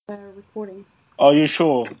recording. Are you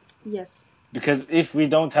sure? Yes. Because if we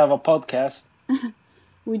don't have a podcast,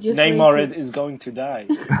 We just Neymar is going to die.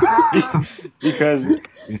 Because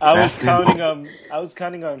I was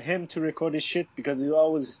counting on him to record his shit because he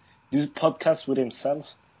always do podcasts with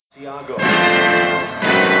himself. Thiago.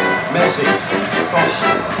 Messi.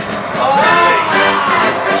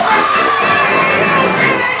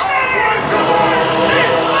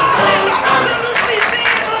 This man is absolutely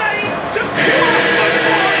nearly to pure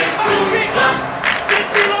footballing magic. It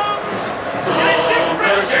belongs in a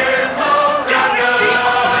different galaxy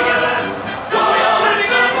altogether. And we are ready.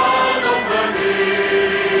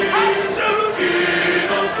 Absolutely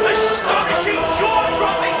astonishing,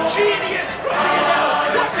 jaw-dropping genius from Lionel.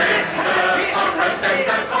 Watch this hesitation right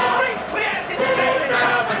here. 3 players inside the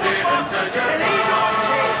cardboard box, and he don't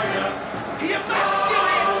care. He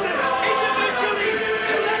emasculates them individually,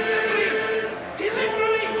 collectively. He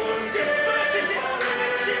literally disperses his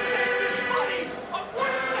atoms inside of his body on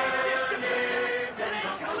one side of this defender and then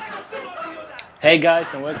collects them on the other. Hey guys,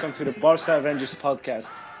 and welcome to the Barca Avengers podcast.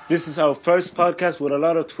 This is our first podcast with a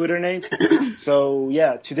lot of Twitter names. So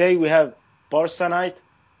yeah, today we have Barca Knight,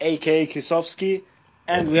 aka Kisovsky,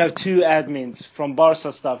 and we have 2 admins from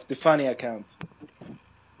Barca Stuff, the funny account.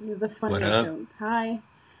 The funny What up? account. Hi.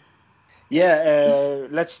 Yeah,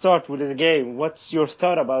 let's start with the game. What's your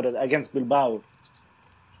thought about it against Bilbao?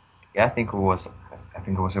 Yeah, I think it was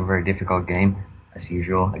a very difficult game as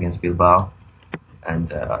usual against Bilbao,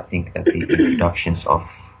 and I think that the introductions of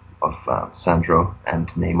Sandro and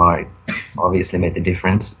Neymar obviously made the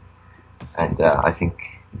difference, and I think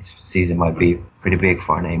this season might be pretty big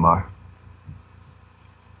for Neymar.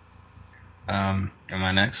 Am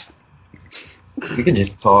I next? You can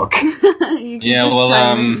just talk. You can Yeah, just well,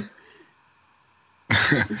 chime in.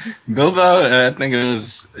 Bilbao, I think it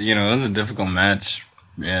was a difficult match.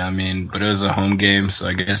 Yeah, I mean, but it was a home game, so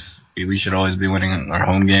I guess we should always be winning our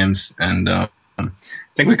home games. And I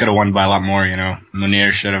think we could have won by a lot more.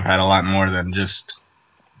 Munir should have had a lot more than just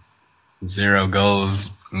 0 goals.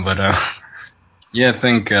 But yeah, I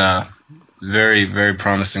think very, very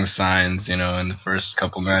promising signs. In the first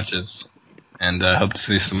couple matches, and hope to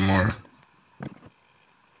see some more.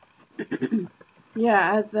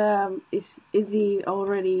 Yeah, as Izzy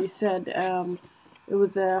already said, it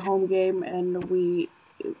was a home game and we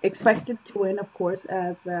expected to win, of course.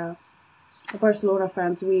 As Barcelona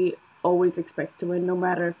fans, we always expect to win, no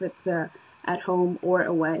matter if it's at home or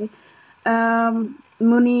away.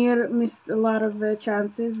 Munir missed a lot of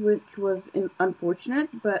chances, which was unfortunate,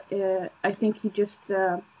 but I think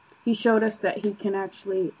he showed us that he can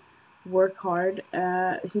actually work hard.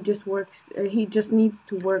 He just needs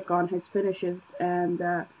to work on his finishes, and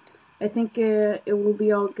I think it will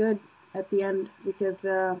be all good at the end because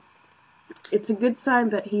it's a good sign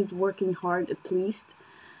that he's working hard at least.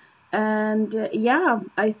 And yeah,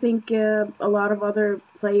 I think a lot of other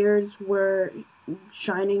players were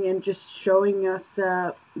shining and just showing us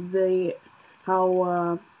how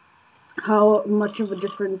much of a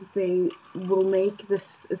difference they will make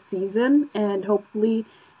this season, and hopefully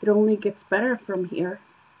it only gets better from here.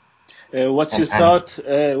 What's your thought?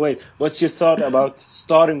 What's your thought about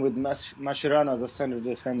starting with Mascherano as a center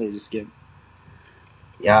defender this game?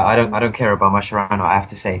 Yeah, I don't care about Mascherano. I have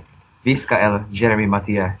to say, Vizcael Jeremy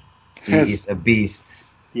Mattia, he is a beast.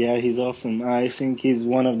 Yeah, he's awesome. I think he's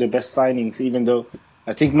one of the best signings, even though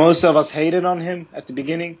I think most of us hated on him at the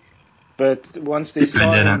beginning. But once they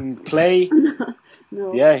saw him play,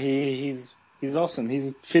 No. yeah, he's awesome.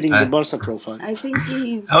 He's fitting the Barca profile. I think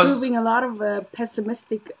he's proving a lot of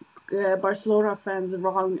pessimistic Barcelona fans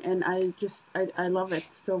wrong, and I love it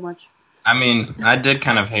so much. I mean, I did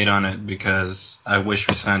kind of hate on it because I wish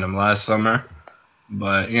we signed him last summer,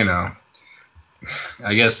 but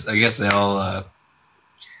I guess they all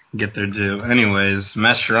get their due. Anyways,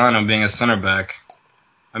 Mascherano being a center back,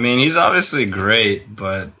 I mean, he's obviously great,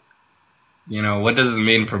 but what does it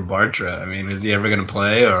mean for Bartra? I mean, is he ever going to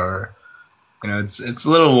play, or it's a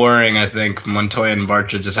little worrying. I think Montoya and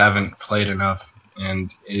Bartra just haven't played enough,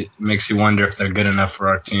 and it makes you wonder if they're good enough for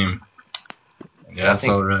our team. Yeah, that's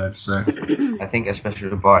all I really have to say. I think especially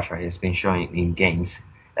Bartra, he has been showing in games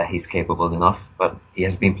that he's capable enough, but he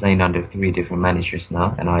has been playing under 3 different managers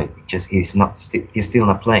now, and he's still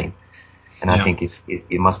not playing, and I think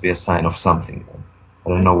it must be a sign of something. I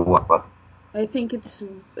don't know what, but I think it's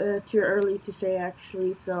too early to say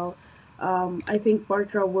actually. So I think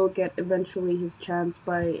Bartra will get eventually his chance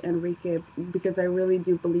by Enrique because I really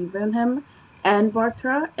do believe in him and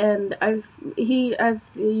Bartra, and he,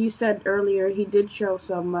 as you said earlier, he did show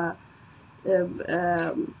some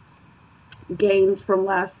games from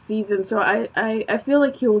last season, so I feel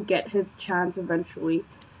like he will get his chance eventually.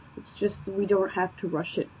 It's just we don't have to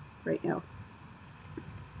rush it right now.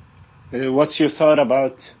 What's your thought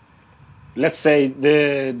about, let's say,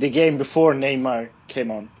 the game before Neymar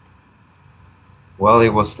came on? Well, it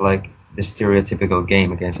was like the stereotypical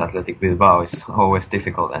game against Athletic Bilbao is always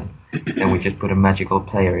difficult, and then we just put a magical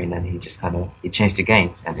player in, and he just he changed the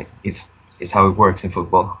game, and it's how it works in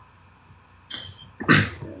football.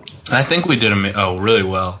 I think we did really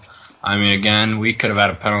well. I mean, again, we could have had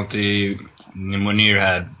a penalty. Munir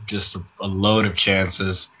had just a load of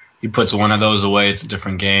chances. He puts one of those away, it's a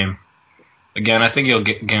different game. Again, I think he'll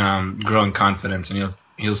grow in confidence and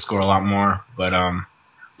he'll score a lot more. But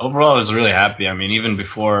overall, I was really happy. I mean, even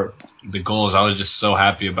before the goals, I was just so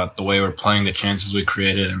happy about the way we're playing, the chances we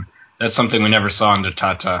created, and that's something we never saw under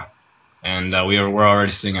Tata. And we're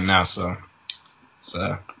already seeing it now, so it's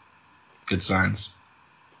good signs.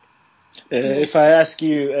 If I ask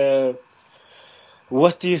you,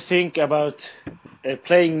 what do you think about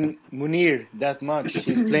playing Munir that much?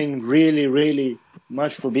 He's playing really, really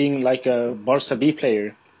much for being like a Barca B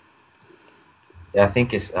player. Yeah, I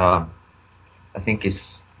think it's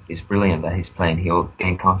brilliant that he's playing. He'll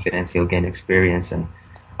gain confidence, he'll gain experience, and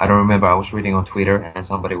I don't remember. I was reading on Twitter and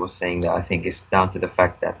somebody was saying that I think it's down to the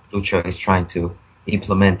fact that Lucho is trying to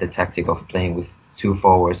implement the tactic of playing with two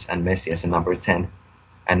forwards and Messi as a number 10.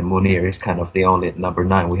 And Munir is kind of the only number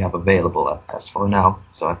 9 we have available as for now.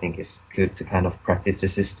 So I think it's good to kind of practice the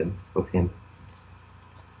system with him.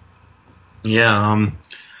 Yeah,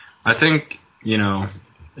 I think,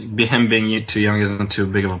 him being too young isn't too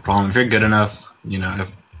big of a problem. If you're good enough, if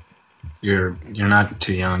you're not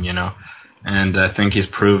too young, and I think he's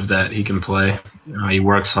proved that he can play. He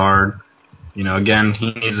works hard. Again,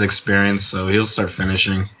 he needs experience, so he'll start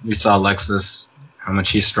finishing. We saw Alexis, how much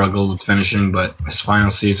he struggled with finishing, but his final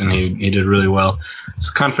season, he did really well.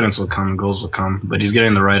 So confidence will come, goals will come, but he's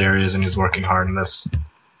getting the right areas and he's working hard, and that's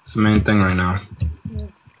the main thing right now.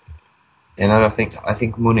 And I think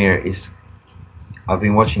Munir is, I've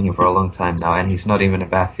been watching him for a long time now, and he's not even a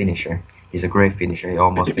bad finisher. He's a great finisher. He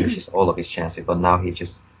almost finishes all of his chances, but now he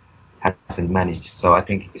just hasn't managed. So I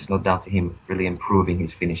think it's not down to him really improving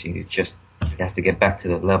his finishing. It's just he has to get back to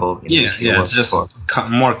the level in which he was it's just before.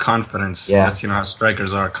 more confidence. Yeah. That's how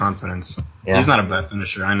strikers are, confidence. Yeah. He's not a bad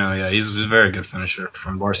finisher. I know. Yeah, he's a very good finisher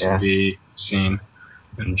from Barca B scene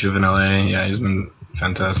and Juvenile A. Yeah, he's been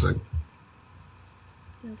fantastic.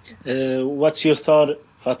 What's your thought,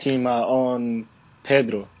 Fatima, on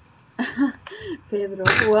Pedro? Pedro.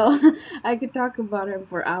 Well, I could talk about him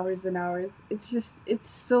for hours and hours. It's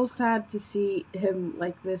so sad to see him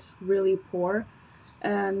like this, really poor.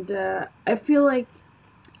 And I feel like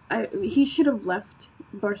he should have left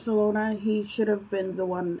Barcelona. He should have been the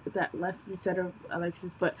one that left instead of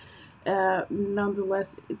Alexis. But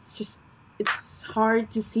nonetheless, it's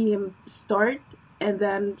hard to see him start and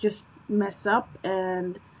then just mess up,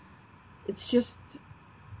 and it's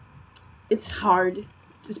hard,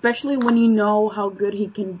 especially when you know how good he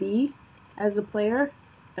can be as a player.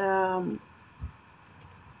 Yeah.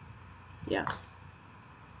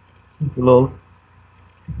 Lol.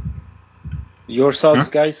 Your thoughts,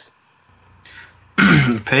 guys?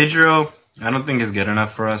 Pedro, I don't think is good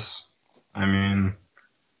enough for us. I mean,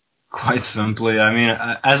 quite simply. I mean,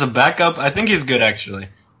 as a backup, I think he's good actually,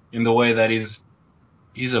 in the way that he's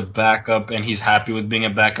a backup and he's happy with being a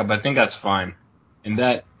backup. I think that's fine. In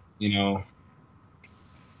that, in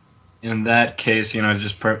that case,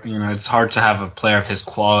 it's hard to have a player of his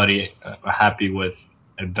quality happy with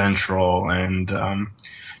a bench role, and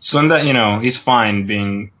so in that, he's fine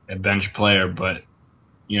being a bench player, but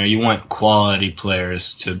you want quality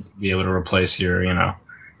players to be able to replace your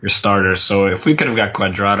starters. So if we could have got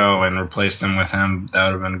Cuadrado and replaced him with him, that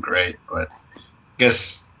would have been great. But I guess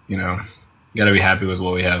got to be happy with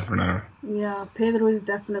what we have for now. Yeah, Pedro is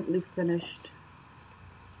definitely finished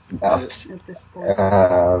Uh, at this point.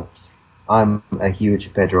 I'm a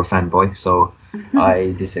huge Pedro fanboy, so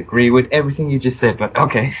I disagree with everything you just said, but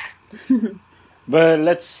okay. But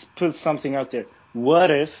let's put something out there.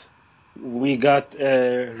 What if we got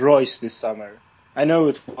Royce this summer? I know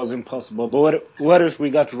it was impossible, but what if we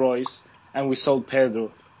got Royce and we sold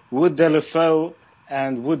Pedro? Would Deulofeu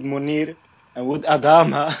and would Munir and would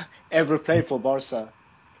Adama ever play for Barca?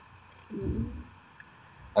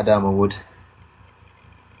 Adama would,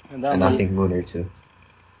 and I Adama, think Munir too.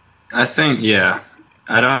 I think,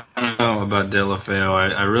 I don't know about Deulofeu.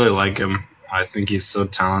 I really like him. I think he's so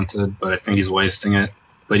talented, but I think he's wasting it.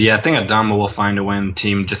 But yeah, I think Adama will find a way in the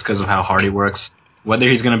team just because of how hard he works. Whether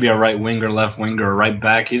he's going to be a right winger, left winger, or right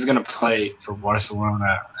back, he's going to play for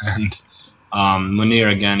Barcelona. And Munir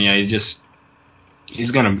again,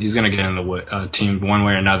 he's gonna get in the team one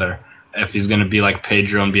way or another. if he's going to be like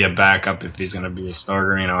Pedro and be a backup, if he's going to be a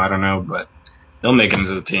starter, I don't know, but they'll make it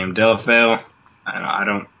into the team. Delafeu, I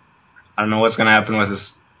don't know what's going to happen with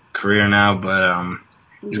his career now, but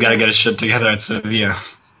he's got to get his shit together at Sevilla.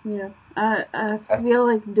 Yeah, I feel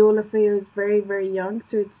like Deulofeu is very, very young,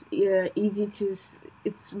 so it's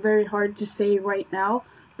it's very hard to say right now.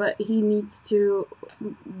 But he needs to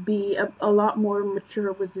be a lot more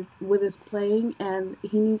mature with his playing, and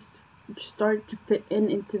he needs to start to fit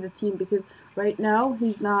into the team, because right now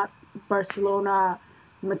he's not Barcelona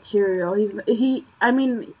material. I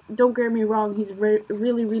mean, don't get me wrong, he's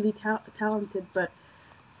really, really talented, but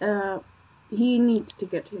he needs to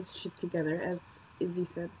get his shit together, as Izzy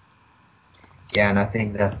said. Yeah, and I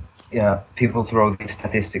think that people throw these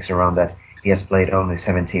statistics around that he has played only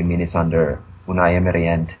 17 minutes under Unai Emery,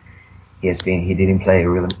 and he didn't play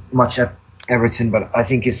really much at Everton, but I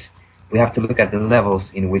think we have to look at the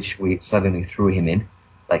levels in which we suddenly threw him in.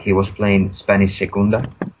 Like, he was playing Spanish Segunda,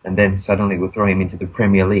 and then suddenly we throw him into the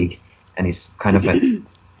Premier League, and it's kind of a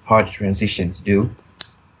hard transition to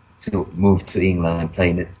move to England and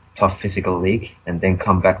play in a tough physical league, and then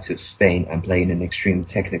come back to Spain and play in an extreme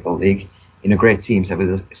technical league in a great team.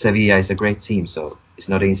 Sevilla is a great team, so it's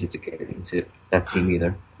not easy to get into that team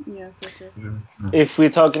either. Yeah, for sure. If we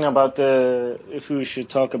should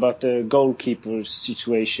talk about the goalkeeper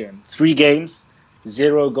situation, 3 games,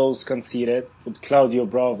 0 goals conceded with Claudio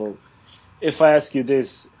Bravo. If I ask you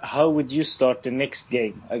this, how would you start the next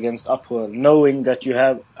game against Apoel, knowing that you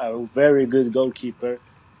have a very good goalkeeper?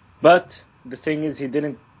 But the thing is, he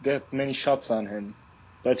didn't get many shots on him.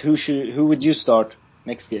 But who would you start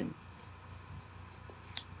next game?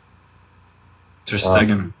 Ter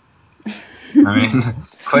Stegen. I mean,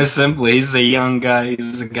 quite simply, he's a young guy.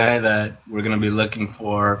 He's a guy that we're going to be looking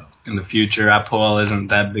for in the future. Apoel isn't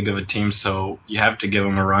that big of a team, so you have to give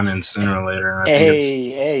him a run in sooner or later.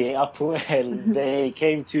 Apoel, they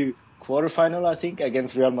came to quarterfinal, I think,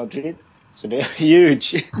 against Real Madrid. So they're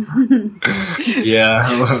huge.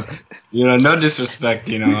 Yeah, no disrespect,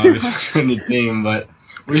 obviously to any team, but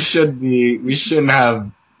we shouldn't have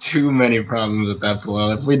too many problems with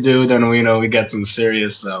Apoel. If we do, then we get some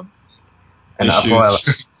serious And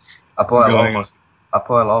issues.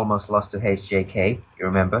 Apoel almost lost to HJK, you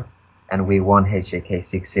remember? And we won HJK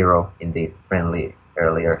 6-0 in the friendly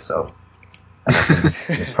earlier, so I don't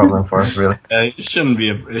think it's a problem for us, really. It shouldn't be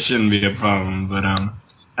a problem, but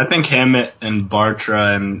I think Hammett and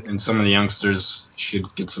Bartra and some of the youngsters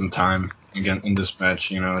should get some time again in this match.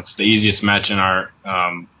 It's the easiest match in our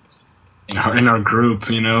group.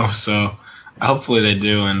 So hopefully they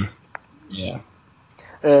do, and yeah.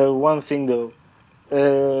 One thing though,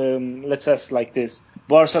 let's ask like this: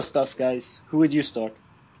 Barca stuff, guys. Who would you start?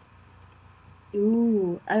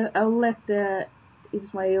 Ooh, I'll let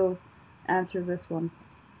Ismail answer this one.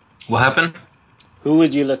 What happened? Who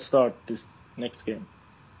would you let start this next game?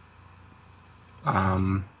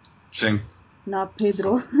 Think. Not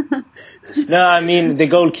Pedro. No, I mean the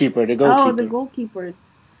goalkeeper. Oh, the goalkeepers.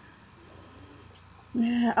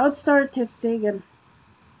 Yeah, I would start Ter Stegen.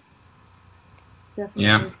 Definitely.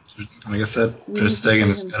 Yeah, like I said, Ter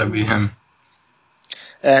Stegen's got to be him.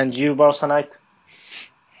 And you, Barca Knight?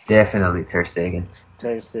 Definitely Ter Stegen.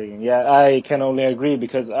 Ter Stegen. Yeah, I can only agree,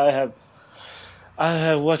 because I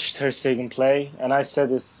have watched Ter Stegen play, and I said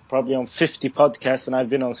this probably on 50 podcasts, and I've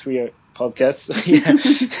been on 3 podcasts. So yeah,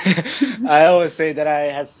 I always say that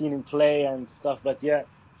I have seen him play and stuff, but yeah,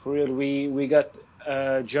 for real, we got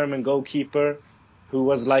a German goalkeeper who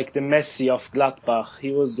was like the Messi of Gladbach.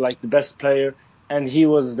 He was like the best player, and he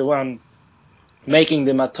was the one making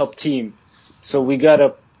them a top team. So we got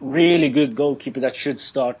a really good goalkeeper that should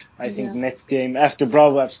start, I think, next game. After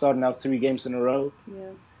Bravo, I've started now 3 games in a row.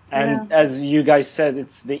 Yeah. And as you guys said,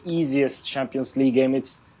 it's the easiest Champions League game.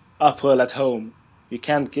 It's Apoel at home.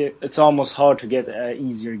 It's almost hard to get an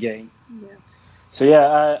easier game. Yeah. So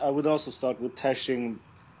yeah, I would also start with Tashing.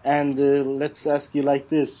 And let's ask you like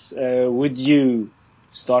this. Would you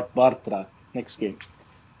start Bartra next game?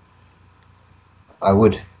 I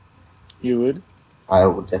would. You would? I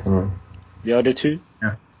would definitely. The other 2?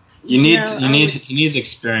 Yeah. He needs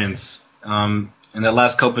experience. In the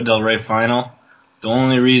last Copa del Rey final, the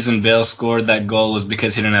only reason Bale scored that goal was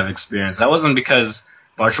because he didn't have experience. That wasn't because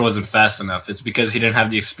Bartra wasn't fast enough. It's because he didn't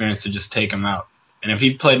have the experience to just take him out. And if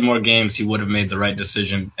he'd played more games, he would have made the right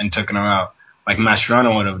decision and taken him out, like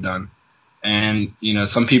Mascherano would have done. And,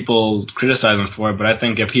 some people criticize him for it, but I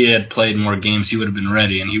think if he had played more games, he would have been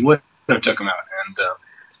ready, and he would have took him out. And,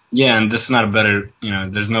 and this is not a better,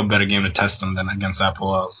 there's no better game to test him than against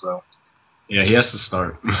Apoel. So, yeah, he has to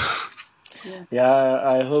start. Yeah,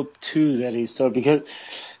 I hope too that he starts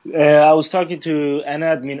because I was talking to an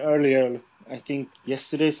admin earlier. I think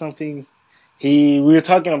yesterday something. We were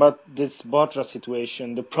talking about this Bartra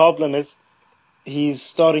situation. The problem is he's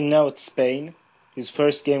starting now at Spain. His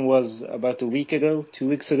first game was about a week ago, 2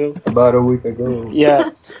 weeks ago. About a week ago.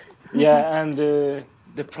 Yeah, and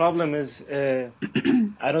the problem is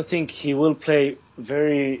I don't think he will play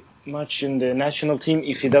very much in the national team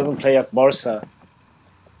if he doesn't play at Barca.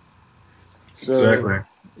 So,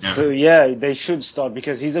 Exactly. they should start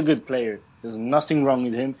because he's a good player. There's nothing wrong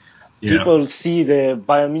with him. Yeah. People see the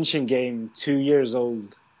Bayern München game 2 years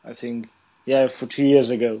old, I think. Yeah, for 2 years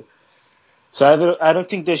ago. So I don't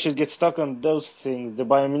think they should get stuck on those things, the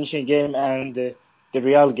Bayern München game and the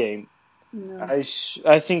Real game. No.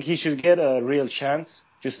 I think he should get a real chance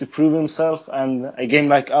just to prove himself, and a game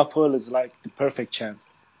like Apple is like the perfect chance.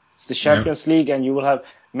 It's the Champions League and you will have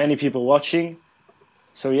many people watching.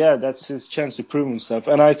 So yeah, that's his chance to prove himself.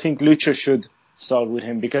 And I think Lucha should start with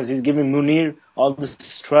him because he's giving Munir all the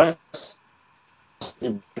stress.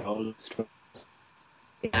 Yeah,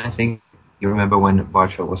 I think you remember when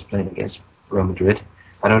Barca was playing against Real Madrid.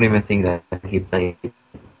 I don't even think that he played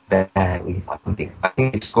badly. I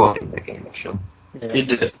think he scored in the game actually. He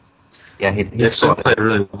did. Yeah, he He scored. played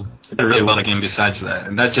really well. He played really well the game besides that.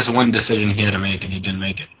 And that's just one decision he had to make, and he didn't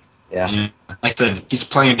make it. Yeah. And, like I said,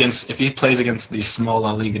 if he plays against these small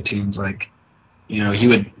La Liga teams, like, he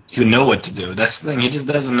would know what to do. That's the thing. He just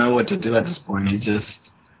doesn't know what to do at this point. He's just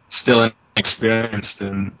still inexperienced,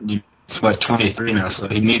 and he's 23 now, so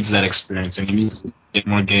he needs that experience, and he needs to get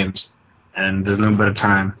more games. And there's no better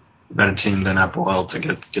team than Apple to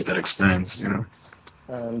get that experience.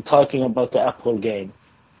 Talking about the Apple game,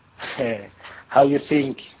 how you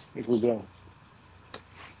think it will go?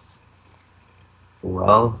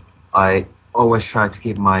 Well, I always try to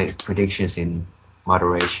keep my predictions in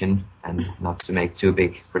moderation and not to make too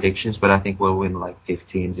big predictions, but I think we'll win like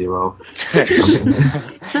 15-0.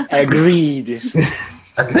 Agreed.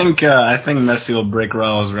 I think Messi will break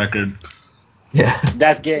Raul's record Yeah.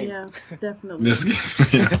 That game. Yeah, definitely. this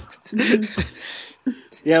game.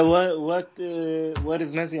 Yeah. What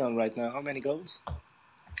is Messi on right now? How many goals?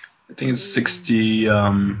 I think it's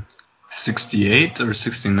 68 or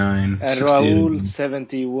 69. And 68. Raul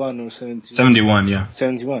 71 or 72. 71, yeah.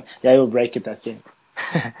 71. Yeah, he will break it that game.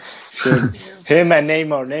 Sure. Him and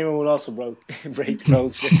Neymar. Neymar will also break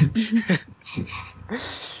Raul's record.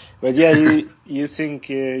 But yeah, you think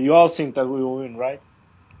you all think that we will win, right?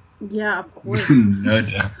 Yeah, of course. No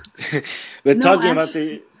doubt. We're No, talking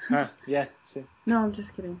actually- about yeah. See. No, I'm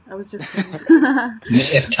just kidding. I was just kidding.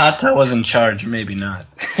 If Tata was in charge, maybe not.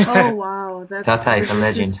 Oh, wow. That's Tata the is a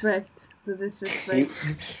legend. disrespect. The disrespect.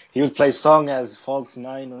 He would play Song as false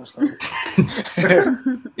 9 or something.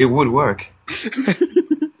 It would work.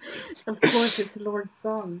 Of course, it's Lord's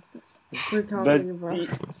song we're talking about.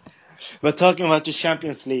 But talking about the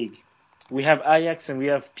Champions League, we have Ajax and we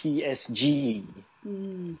have PSG.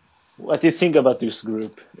 What do you think about this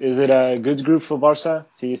group? Is it a good group for Barca?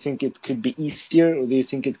 Do you think it could be easier or do you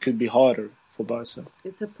think it could be harder for Barca?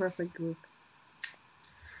 It's a perfect group.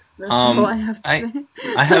 That's all I have to say.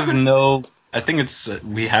 I think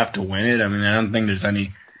we have to win it. I mean, I don't think there's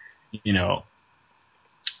any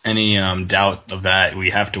doubt of that. We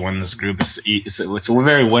have to win this group. It's a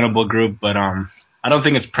very winnable group, but I don't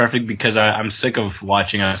think it's perfect because I'm sick of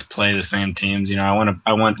watching us play the same teams. I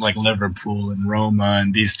want like Liverpool and Roma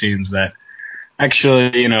and these teams that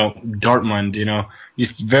actually, Dortmund,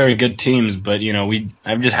 these very good teams, but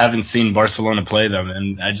I just haven't seen Barcelona play them,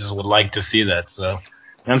 and I just would like to see that. So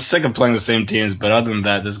I'm sick of playing the same teams, but other than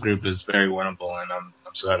that, this group is very winnable, and I'm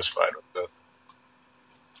satisfied with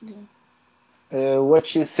it.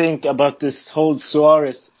 What you think about this whole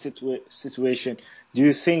Suarez situation? Do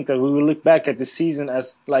you think that we will look back at the season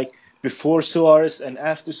as like before Suarez and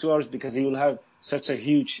after Suarez because he will have such a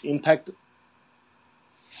huge impact?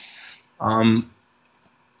 No,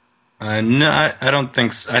 I don't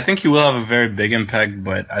think so. I think he will have a very big impact,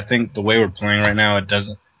 but I think the way we're playing right now, it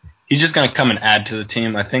doesn't. He's just going to come and add to the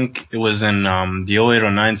team. I think it was in the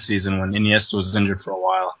 08-09 season when Iniesta was injured for a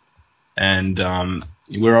while, and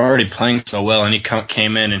we were already playing so well, and he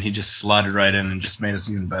came in and he just slotted right in and just made us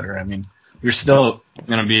even better. I mean, we're still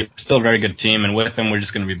going to be a very good team, and with him, we're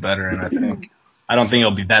just going to be better. And I don't think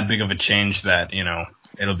it'll be that big of a change that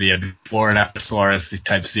it'll be a before and after Suarez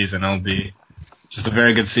type season. It'll be just a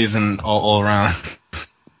very good season all around.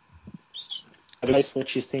 Guys,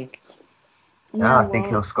 what you think? Yeah, I think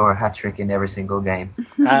he'll score a hat-trick in every single game.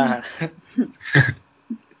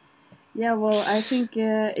 Yeah, well, I think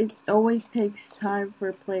it always takes time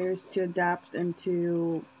for players to adapt and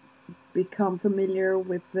to become familiar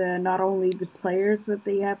with not only the players that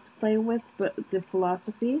they have to play with, but the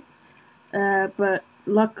philosophy. But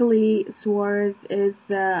luckily, Suarez is,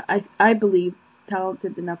 I believe,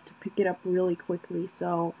 talented enough to pick it up really quickly.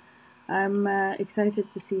 So I'm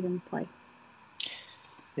excited to see him play.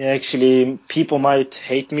 Yeah, actually, people might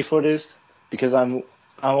hate me for this because I'm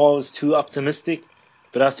always too optimistic.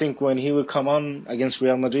 But I think when he will come on against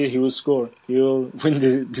Real Madrid, he will score. He will win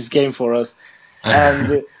this game for us.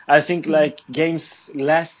 And I think like games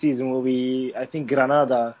last season where I think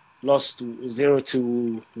Granada lost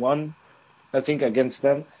 0-1, I think against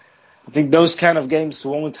them. I think those kind of games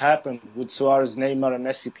won't happen with Suarez, Neymar, and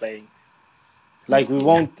Messi playing. Like we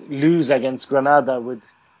won't lose against Granada with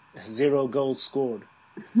 0 goals scored.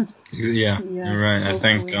 Yeah, you're right.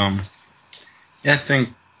 Hopefully. I think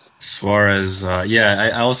Suarez.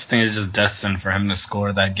 I also think it's just destined for him to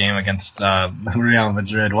score that game against Real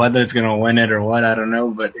Madrid. Whether it's gonna win it or what, I don't know.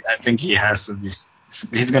 But I think he has to be.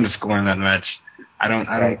 He's gonna score in that match. I don't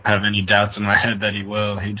have any doubts in my head that he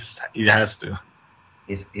will. He has to.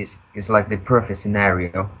 It's like the perfect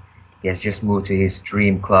scenario. He has just moved to his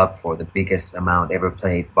dream club for the biggest amount ever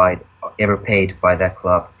paid by that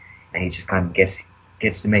club, and he just kind of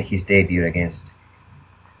gets to make his debut against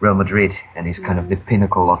Real Madrid, and he's kind of the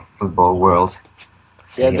pinnacle of football world.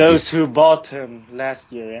 Yeah, those who bought him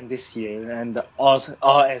last year and this year, and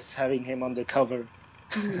us having him on the cover.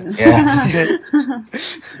 Yeah.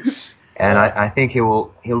 And I think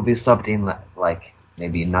he'll be subbed in like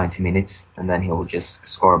maybe 90 minutes, and then he'll just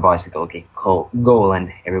score a bicycle kick goal,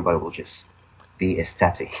 and everybody will just be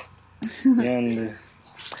ecstatic. And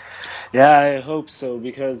yeah, I hope so,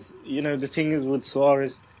 because the thing is with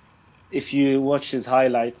Suarez, if you watch his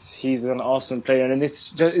highlights, he's an awesome player, and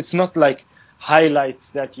it's not like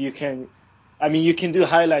highlights that you can. I mean, you can do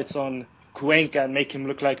highlights on Cuenca and make him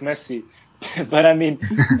look like Messi, but I mean,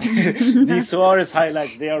 these Suarez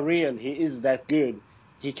highlights, they are real. He is that good.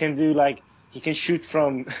 He can shoot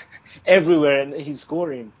from everywhere, and he's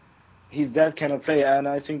scoring. He's that kind of player, and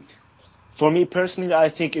I think, for me personally, I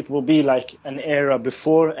think it will be like an era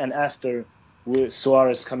before and after with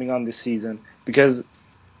Suarez coming on this season, because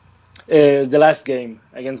the last game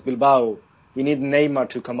against Bilbao, we need Neymar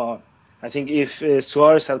to come on. I think if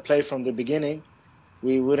Suarez had played from the beginning,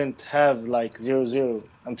 we wouldn't have like 0-0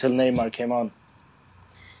 until Neymar came on.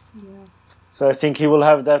 Yeah. So I think he will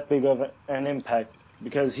have that big of an impact,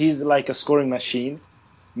 because he's like a scoring machine.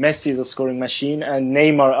 Messi is a scoring machine, and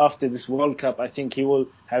Neymar, after this World Cup, I think he will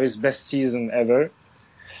have his best season ever.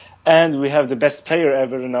 And we have the best player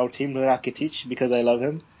ever in our team, Rakitic, because I love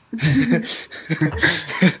him.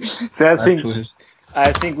 So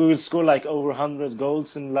I think we will score like over 100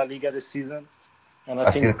 goals in La Liga this season. And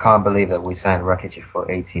I think still can't believe that we signed Rakitic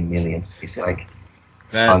for 18 million. It's like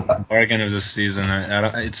that bargain of the season.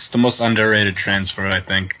 It's the most underrated transfer, I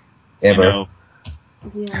think. ever.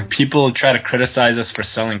 People try to criticize us for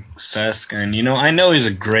selling Cesc, and I know he's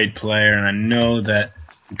a great player, and I know that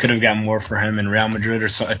we could have got more for him in Real Madrid, or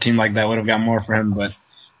a team like that would have got more for him, but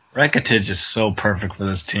Rakitic is so perfect for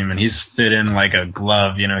this team, and he's fit in like a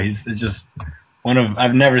glove. He's just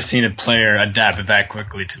I've never seen a player adapt that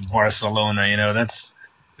quickly to Barcelona.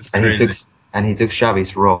 It's crazy. And he took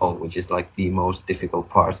Xavi's role, which is like the most difficult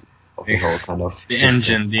part of the whole kind of the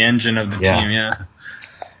system. engine of the team. Yeah.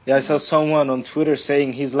 Yeah, I saw someone on Twitter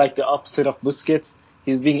saying he's like the opposite of Busquets.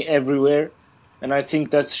 He's being everywhere, and I think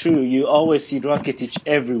that's true. You always see Rakitic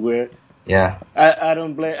everywhere. Yeah. I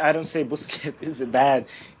don't say Busquets is bad.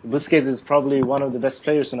 Busquets is probably one of the best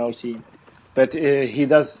players on our team, but he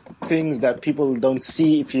does things that people don't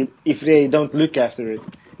see if they don't look after it.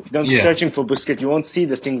 If you don't searching for Busquets, you won't see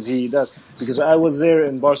the things he does. Because I was there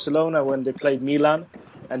in Barcelona when they played Milan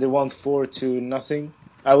and they won 4-0.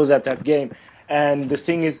 I was at that game, and the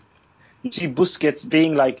thing is, you see Busquets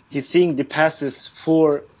being like, he's seeing the passes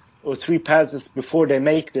 4 or 3 passes before they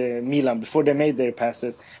make before they made their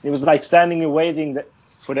passes. It was like standing and waiting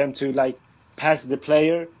for them to like pass the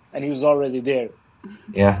player, and he was already there.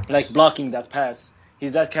 Yeah. Like blocking that pass.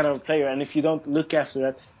 He's that kind of player, and if you don't look after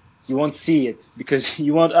that, you won't see it, because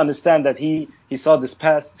you won't understand that he saw this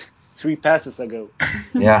pass 3 passes ago.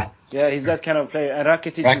 Yeah. Yeah, he's that kind of player. And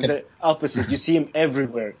Rakitic is the opposite. You see him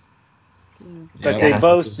everywhere. But they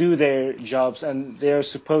both do their jobs, and they are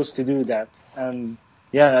supposed to do that. And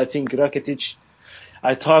yeah, I think Rakitic,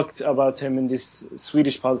 I talked about him in this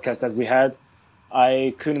Swedish podcast that we had.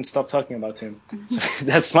 I couldn't stop talking about him. So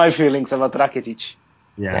that's my feelings about Rakitic.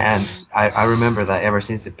 Yeah. And I remember that ever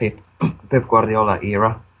since the Pep Guardiola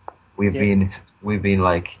era, we've been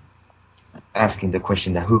like asking the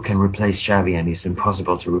question that who can replace Xavi, and it's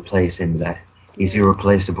impossible to replace him, that he's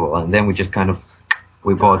irreplaceable. And then we just kind of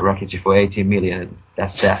We bought Rakitic for 18 million.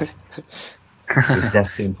 That's that. It's that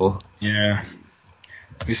simple. Yeah.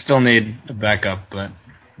 We still need a backup, but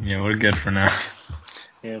yeah, we're good for now.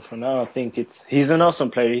 Yeah, for now I think he's an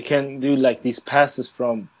awesome player. He can do like these passes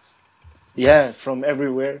from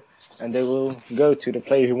everywhere, and they will go to the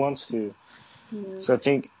player he wants to. Yeah. So I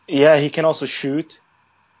think, he can also shoot.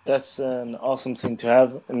 That's an awesome thing to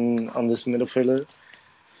have on this midfielder.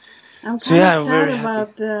 I'm So kind of I'm sad very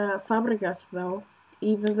happy. about Fabregas though.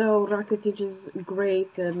 Even though Rakitic is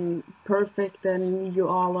great and perfect, and you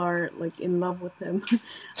all are like in love with him,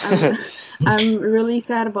 I'm I'm really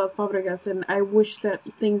sad about Fabregas, and I wish that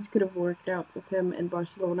things could have worked out with him in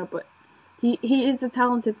Barcelona. But he is a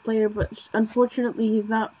talented player, but unfortunately he's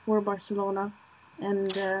not for Barcelona, and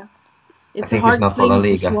I it's a think he's hard not for La thing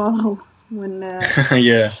to Liga. swallow when.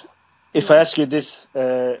 Yeah. If I ask you this,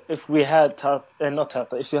 if we had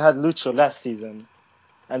if you had Lucho last season,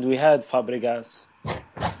 and we had Fabregas,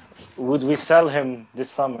 would we sell him this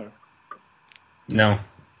summer? No,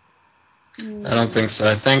 I don't think so.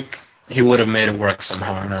 I think he would have made it work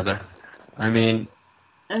somehow or another. I mean,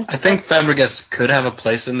 I think Fabregas could have a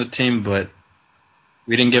place in the team, but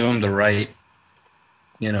we didn't give him the right,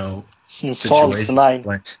 False situation. nine.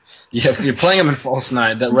 Like, yeah, you're playing him in false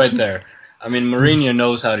nine. That right there. I mean, Mourinho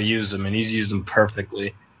knows how to use him, and he's used him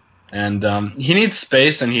perfectly. And he needs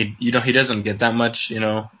space, and he doesn't get that much, in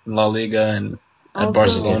La Liga and at Also-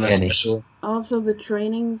 Barcelona Any. especially. Also, the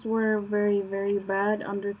trainings were very, very bad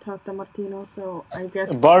under Tata Martino, so I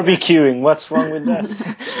guess. Barbecuing, what's wrong with that?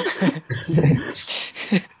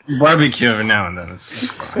 Barbecue every now and then is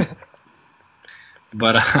fine.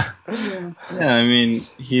 But Yeah. yeah, I mean,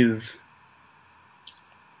 He was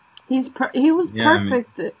Yeah, I mean-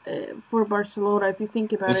 perfect for Barcelona if you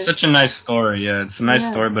think about it's it. such a nice story. Yeah, it's a nice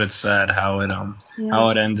Yeah. story, but it's sad how it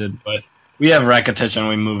Yeah. ended. But we have Rakitic and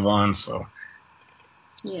we move on. So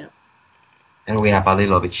Yeah. And we have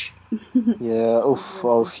Alilovic. Yeah,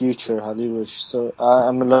 our future, Halilovic. So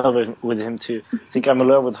I'm in love with him too. I think I'm in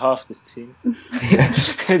love with half this team.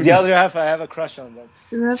 The other half, I have a crush on them.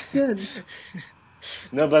 That's good.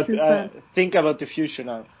 No, but True fan. think about the future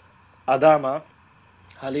now. Adama,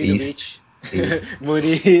 Halilovic, Beast.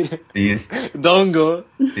 Munir, Beast. Dongo.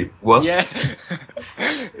 What? Yeah,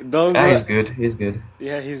 Yeah, Dongo. he's good. He's good.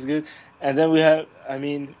 Yeah, he's good. And then we have,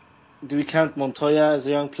 do we count Montoya as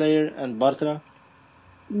a young player and Bartra?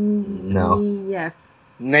 No. Yes.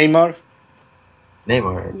 Neymar?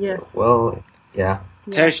 Neymar. Yes. Well, yeah.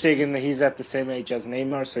 Ter Yeah. Stegen, he's at the same age as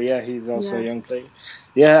Neymar, so yeah, he's also a Yeah. young player.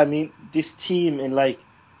 Yeah, this team in like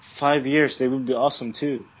 5 years, they will be awesome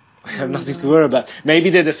too. We have nothing to worry about. Maybe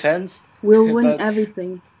the defense, We'll win but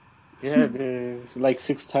everything. yeah, there's like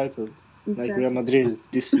 6 titles, like Real Exactly. Madrid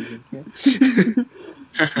this season.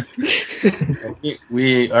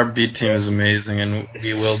 Yeah. our B team is amazing, and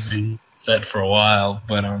we will be set for a while.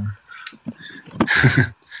 But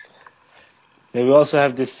Yeah, we also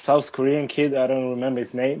have this South Korean kid, I don't remember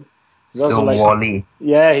his name. He's also So like, Wally.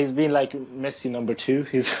 yeah, he's been like Messi number 2.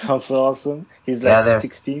 He's also awesome. He's like Yeah,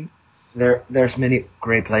 16. there's many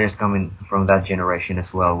great players coming from that generation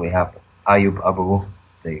as well. We have Ayub Abu,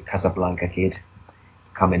 the Casablanca kid,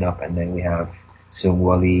 coming up, and then we have Sung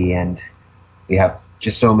Wally, and we have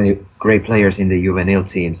just so many great players in the juvenile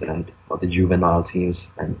teams or the juvenile teams,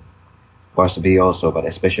 and Barca B also, but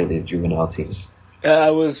especially the juvenile teams.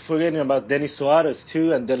 I was forgetting about Denis Suarez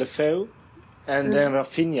too, and Delefeu, and then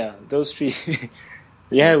Rafinha. Those 3.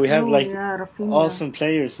 Yeah, we have like yeah, Rafinha. awesome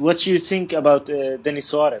players. What do you think about Denis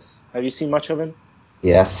Suarez? Have you seen much of him?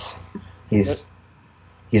 Yes, Uh,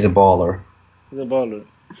 he's a baller. He's a baller.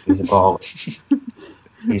 He's a baller.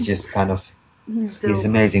 He's just kind of He's he's dope.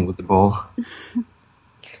 amazing with the ball.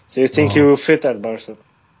 So you think he will fit at Barca?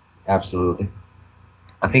 Absolutely.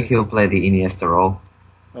 I think he'll play the Iniesta role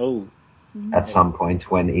Oh, at some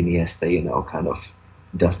point when Iniesta, kind of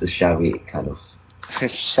does the Xavi kind of.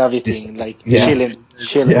 Xavi thing, like Yeah. chilling.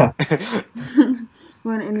 Yeah.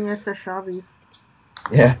 When Iniesta Chavis.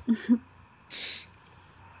 Yeah.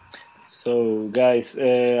 So guys,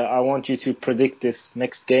 I want you to predict this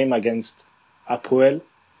next game against Apoel.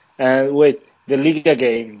 And wait, the Liga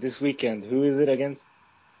game this weekend. Who is it against?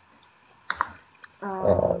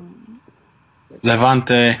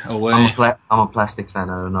 Levante away. I'm a plastic fan.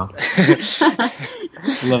 I don't know.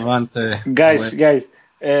 Levante. Guys,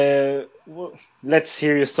 away. let's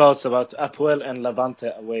hear your thoughts about Apoel and Levante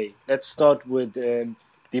away. Let's start with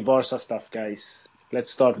the Barca stuff, guys.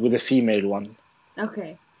 Let's start with the female one.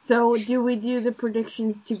 Okay, So do we do the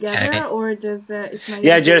predictions together, Okay. or does Ismail?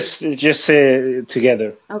 Yeah, do- just together.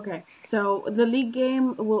 Okay. So the league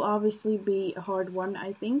game will obviously be a hard one,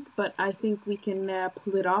 I think, but I think we can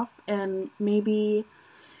pull it off and maybe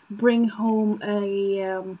bring home a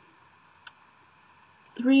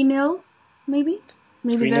 3-0, maybe.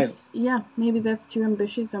 Maybe 3-0. maybe that's too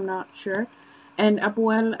ambitious. I'm not sure. And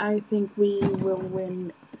Apoel, I think we will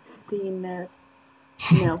win 15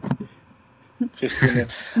 nil. 15.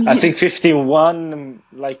 I think 15-1,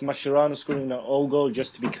 like Mascherano scoring an all goal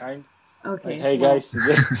just to be kind. Okay. Like, hey well. guys,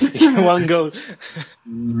 one goal.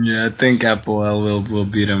 Yeah, I think Apple will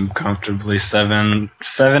beat them comfortably 7-8-0.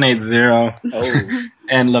 Oh,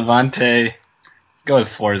 And Levante go with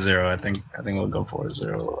 4-0. I think we'll go 4-0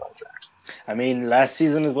 Levante. I mean, last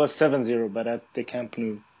season it was 7-0, but at the Camp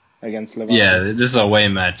Nou against Levante. Yeah, this is a away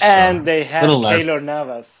match. And so they have little less. Keylor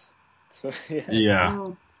Navas. So yeah. Yeah.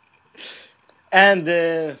 Oh. And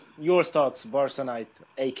your thoughts, Barca Knight,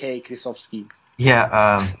 aka Krasovski.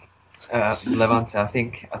 Yeah, Levante. I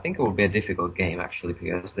think it will be a difficult game actually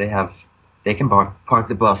because they can park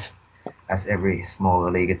the bus as every smaller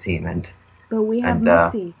Liga team But we have and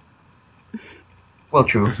Messi. well,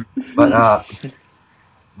 true, but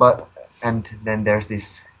but and then there's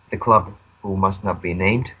the club who must not be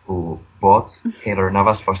named who bought Keylor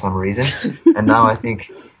Navas for some reason, and now I think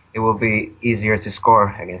it will be easier to score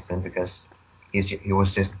against them because he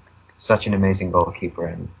was just such an amazing goalkeeper,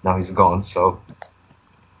 and now he's gone. So,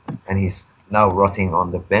 and he's now rotting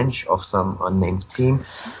on the bench of some unnamed team,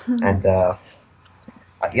 and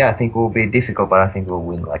yeah, I think it will be difficult, but I think we'll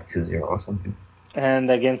win like 2-0 or something. And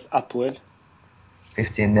against Upwell.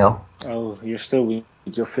 15-0. Oh, you're still with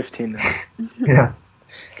your 15 now. Yeah.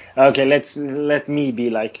 Okay, let me be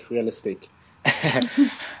like realistic.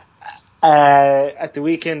 At the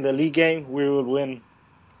weekend, the league game, we will win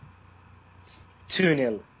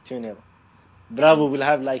 2-0. 2-0. Bravo will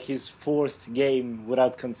have like his fourth game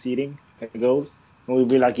without conceding a goal. And we'll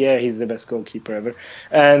be like, yeah, he's the best goalkeeper ever.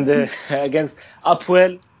 And against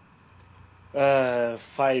Upwell,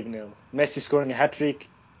 5-0. Messi scoring a hat-trick,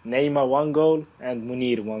 Neymar 1 goal, and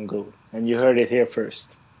Munir 1 goal. And you heard it here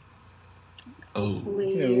first. Oh.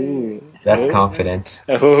 Ooh. That's Oh. confident.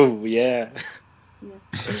 Oh, yeah.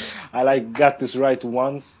 Yeah. I got this right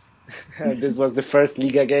once. This was the first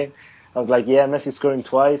Liga game. I was like, yeah, Messi scoring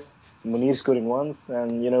twice, Munir scoring once,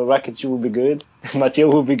 and Rakitic will be good, Matteo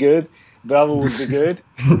will be good, Bravo will be good.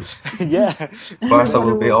 Yeah. Barca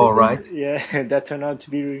will be all right. Yeah, that turned out to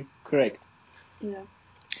be correct. Yeah.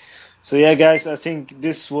 So yeah, guys, I think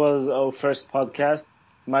this was our first podcast.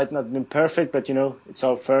 Might not have been perfect, but it's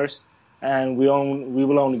our first, and we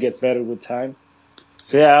will only get better with time.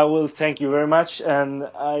 So yeah, I will thank you very much. And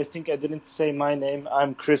I think I didn't say my name.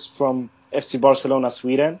 I'm Chris from FC Barcelona,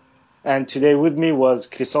 Sweden. And today with me was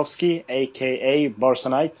Krasovski, aka Barca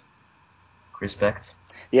Knight. Respect.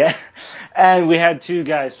 Yeah. And we had two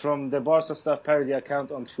guys from the Barca Stuff Parody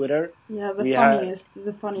account on Twitter. Yeah, We had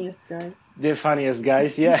the funniest guys. the funniest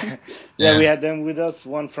guys, yeah. Yeah, we had them with us,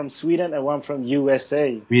 one from Sweden and one from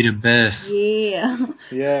USA. Be the best. Yeah.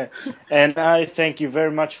 Yeah. And I thank you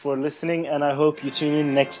very much for listening, and I hope you tune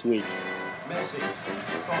in next week. Messi.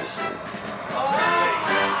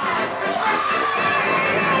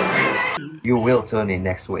 You will tune in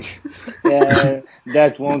next week.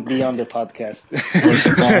 That won't be on the podcast. Or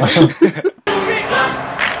stop.